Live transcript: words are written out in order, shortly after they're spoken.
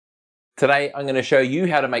Today I'm going to show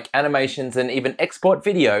you how to make animations and even export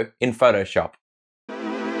video in Photoshop.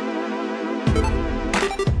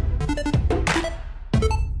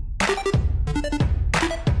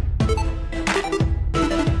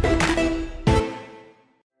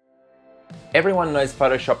 Everyone knows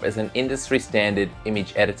Photoshop is an industry standard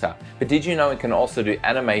image editor, but did you know it can also do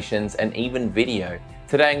animations and even video?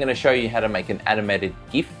 Today I'm going to show you how to make an animated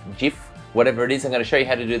GIF, whatever it is. I'm going to show you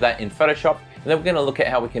how to do that in Photoshop, and then we're going to look at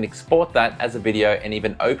how we can export that as a video and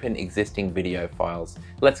even open existing video files.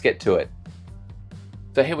 Let's get to it.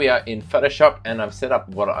 So here we are in Photoshop, and I've set up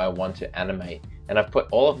what I want to animate. And I've put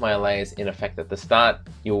all of my layers in effect at the start.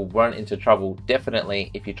 You'll run into trouble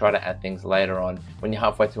definitely if you try to add things later on when you're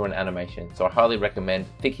halfway through an animation. So I highly recommend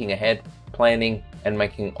thinking ahead, planning, and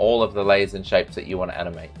making all of the layers and shapes that you want to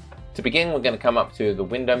animate. To begin, we're going to come up to the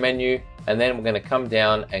window menu, and then we're going to come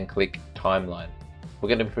down and click timeline. We're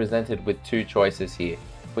going to be presented with two choices here.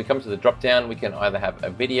 If we come to the drop down, we can either have a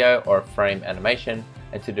video or a frame animation,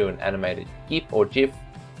 and to do an animated GIF or GIF,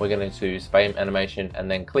 we're going to choose frame animation and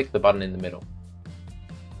then click the button in the middle.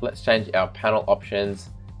 Let's change our panel options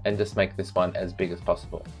and just make this one as big as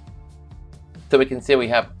possible. So we can see we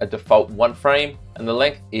have a default 1 frame and the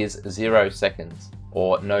length is 0 seconds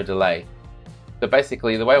or no delay. So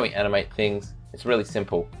basically the way we animate things, it's really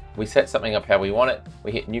simple. We set something up how we want it,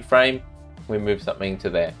 we hit new frame, we move something to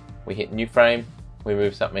there. We hit new frame, we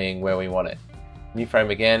move something where we want it. New frame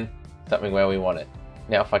again, something where we want it.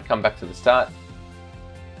 Now if I come back to the start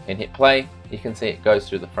and hit play, you can see it goes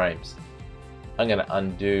through the frames. I'm going to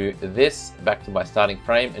undo this back to my starting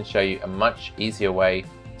frame and show you a much easier way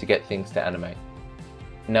to get things to animate.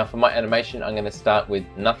 Now for my animation, I'm going to start with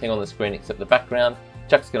nothing on the screen except the background.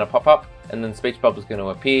 Chuck's going to pop up and then speech bubble is going to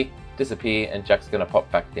appear, disappear, and Chuck's going to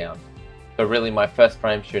pop back down. So really my first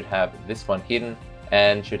frame should have this one hidden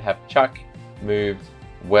and should have Chuck moved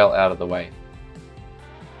well out of the way.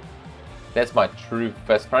 There's my true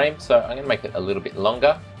first frame, so I'm going to make it a little bit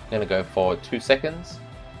longer. I'm going to go for 2 seconds.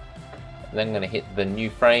 Then I'm going to hit the new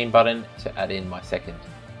frame button to add in my second.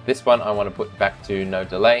 This one I want to put back to no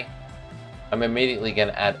delay. I'm immediately going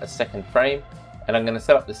to add a second frame, and I'm going to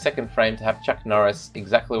set up the second frame to have Chuck Norris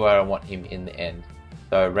exactly where I want him in the end.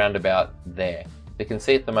 So round about there. You can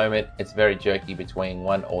see at the moment it's very jerky between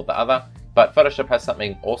one or the other, but Photoshop has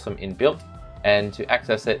something awesome inbuilt, and to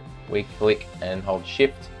access it we click and hold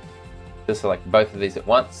shift to select both of these at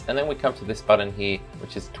once, and then we come to this button here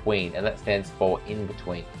which is tween, and that stands for in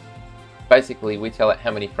between. Basically, we tell it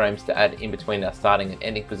how many frames to add in between our starting and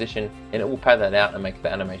ending position, and it will pad that out and make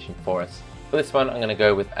the animation for us. For this one, I'm going to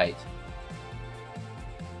go with 8.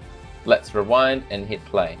 Let's rewind and hit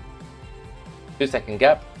play. 2 second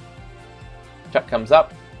gap, Chuck comes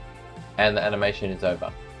up, and the animation is over.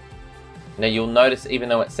 Now you'll notice even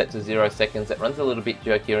though it's set to 0 seconds, it runs a little bit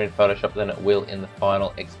jerkier in Photoshop than it will in the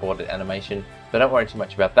final exported animation, but don't worry too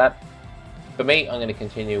much about that. For me, I'm going to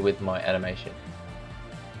continue with my animation.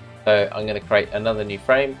 So I'm going to create another new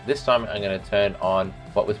frame. This time I'm going to turn on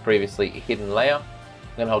what was previously a hidden layer.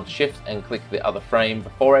 I'm going to hold shift and click the other frame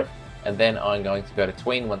before it, and then I'm going to go to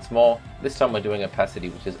tween once more. This time we're doing opacity,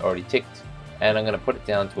 which is already ticked, and I'm going to put it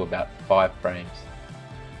down to about 5 frames.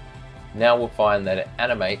 Now we'll find that it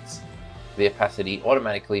animates the opacity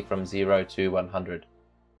automatically from 0 to 100.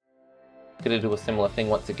 I'm going to do a similar thing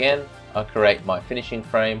once again. I'll create my finishing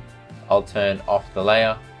frame, I'll turn off the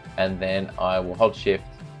layer, and then I will hold shift,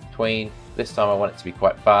 tween. This time I want it to be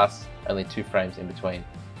quite fast, only 2 frames in between.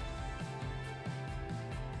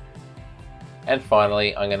 And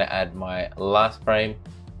finally I'm going to add my last frame,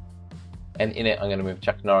 and in it I'm going to move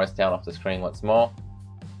Chuck Norris down off the screen once more.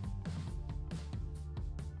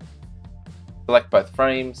 Select both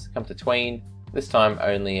frames, come to tween, this time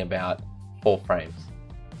only about 4 frames.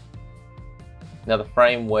 Now the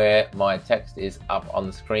frame where my text is up on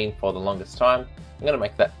the screen for the longest time, I'm going to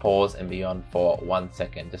make that pause and be on for 1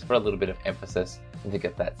 second, just for a little bit of emphasis and to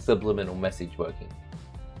get that subliminal message working.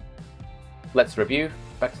 Let's review.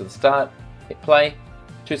 Back to the start, hit play,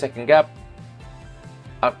 2 second gap,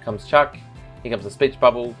 up comes Chuck, here comes the speech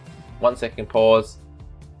bubble, 1 second pause,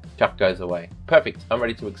 Chuck goes away. Perfect, I'm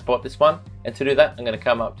ready to export this one, and to do that I'm going to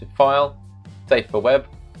come up to File, Save for Web.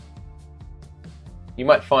 You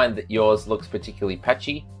might find that yours looks particularly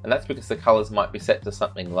patchy, and that's because the colors might be set to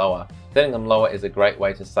something lower. Setting them lower is a great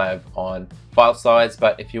way to save on file size,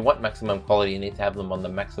 but if you want maximum quality, you need to have them on the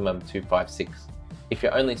maximum 256. If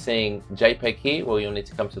you're only seeing JPEG here, well, you'll need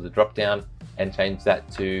to come to the drop down and change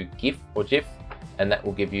that to GIF or GIF, and that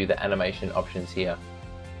will give you the animation options here.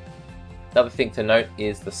 Another thing to note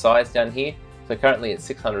is the size down here. So currently it's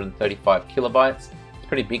 635 kilobytes. It's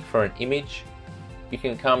pretty big for an image. you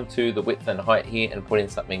can come to the width and height here and put in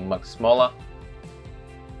something much smaller,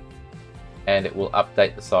 and it will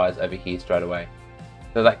update the size over here straight away.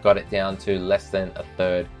 So that got it down to less than a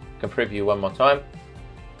third. I can preview one more time.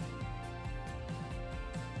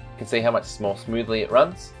 You can see how much more smoothly it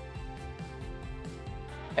runs.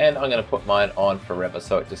 And I'm going to put mine on forever,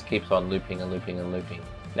 so it just keeps on looping and looping and looping.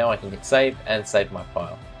 Now I can hit save and save my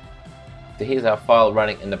file. So here's our file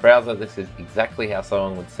running in the browser. This is exactly how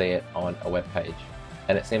someone would see it on a web page.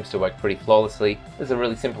 And it seems to work pretty flawlessly. This is a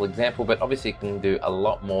really simple example, but obviously you can do a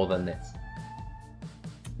lot more than this.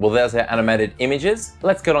 Well, there's our animated images.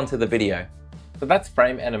 Let's get on to the video. So that's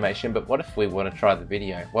frame animation, but what if we want to try the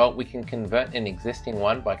video? Well, we can convert an existing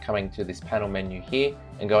one by coming to this panel menu here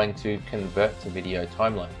and going to convert to video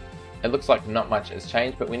timeline. It looks like not much has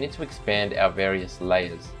changed, but we need to expand our various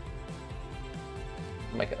layers.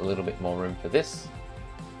 Make it a little bit more room for this.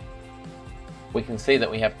 We can see that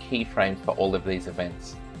we have keyframes for all of these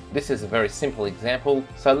events. This is a very simple example,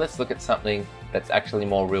 so let's look at something that's actually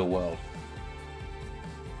more real world.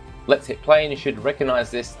 Let's hit play, and you should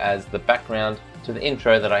recognize this as the background to the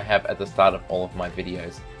intro that I have at the start of all of my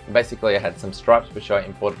videos. And basically I had some stripes which I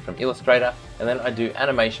imported from Illustrator, and then I do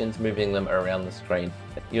animations moving them around the screen.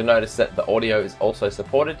 You'll notice that the audio is also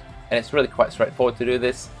supported, and it's really quite straightforward to do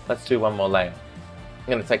this. Let's do one more layer. I'm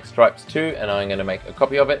going to take stripes 2 and I'm going to make a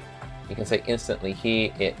copy of it. You can see instantly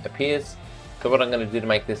here it appears. So what I'm going to do to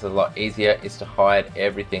make this a lot easier is to hide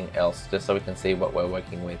everything else, just so we can see what we're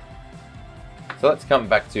working with. So let's come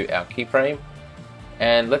back to our keyframe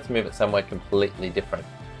and let's move it somewhere completely different.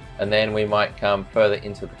 And then we might come further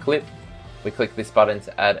into the clip. We click this button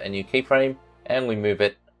to add a new keyframe and we move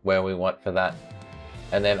it where we want for that.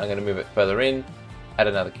 And then I'm going to move it further in, add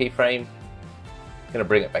another keyframe. I'm going to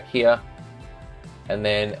bring it back here. And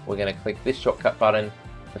then we're going to click this shortcut button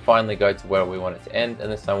to finally go to where we want it to end, and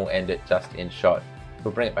this time we'll end it just in shot.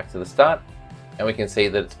 We'll bring it back to the start and we can see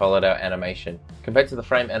that it's followed our animation. Compared to the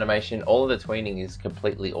frame animation, all of the tweening is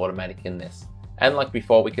completely automatic in this. And like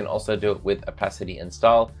before, we can also do it with opacity and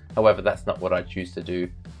style. However, that's not what I choose to do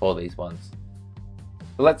for these ones.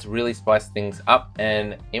 So let's really spice things up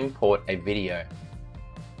and import a video.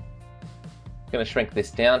 I'm going to shrink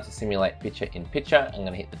this down to simulate picture in picture. I'm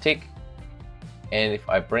going to hit the tick. And if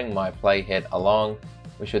I bring my playhead along,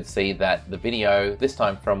 we should see that the video, this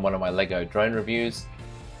time from one of my Lego drone reviews,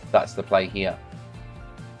 starts to play here.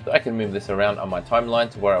 So I can move this around on my timeline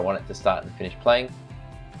to where I want it to start and finish playing.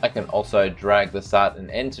 I can also drag the start and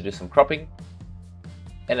end to do some cropping.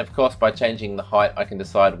 And of course, by changing the height, I can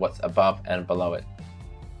decide what's above and below it.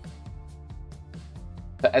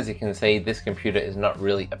 So as you can see, this computer is not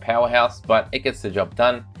really a powerhouse, but it gets the job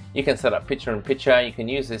done. You can set up picture in picture. You can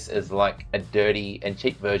use this as like a dirty and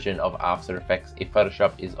cheap version of After Effects if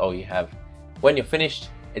Photoshop is all you have. When you're finished,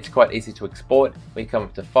 it's quite easy to export. We come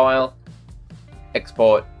up to File,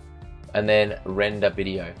 Export, and then Render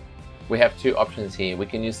Video. We have two options here. We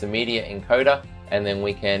can use the media encoder, and then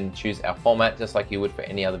we can choose our format just like you would for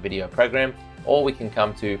any other video program, or we can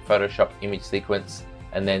come to Photoshop Image Sequence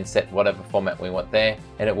and then set whatever format we want there,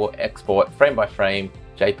 and it will export frame by frame,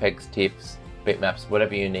 JPEGs, TIFFs, bitmaps,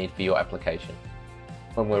 whatever you need for your application.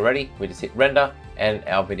 When we're ready, we just hit render and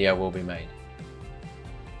our video will be made.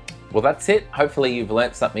 Well, that's it. Hopefully you've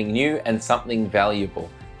learnt something new and something valuable.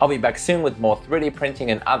 I'll be back soon with more 3D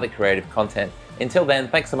printing and other creative content. Until then,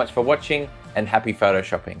 thanks so much for watching and happy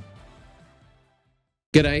Photoshopping.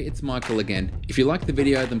 G'day, it's Michael again. If you liked the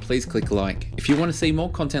video, then please click like. If you want to see more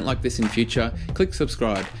content like this in future, click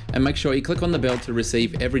subscribe and make sure you click on the bell to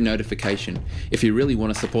receive every notification. If you really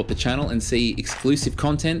want to support the channel and see exclusive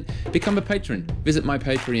content, become a patron. Visit my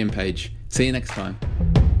Patreon page. See you next time.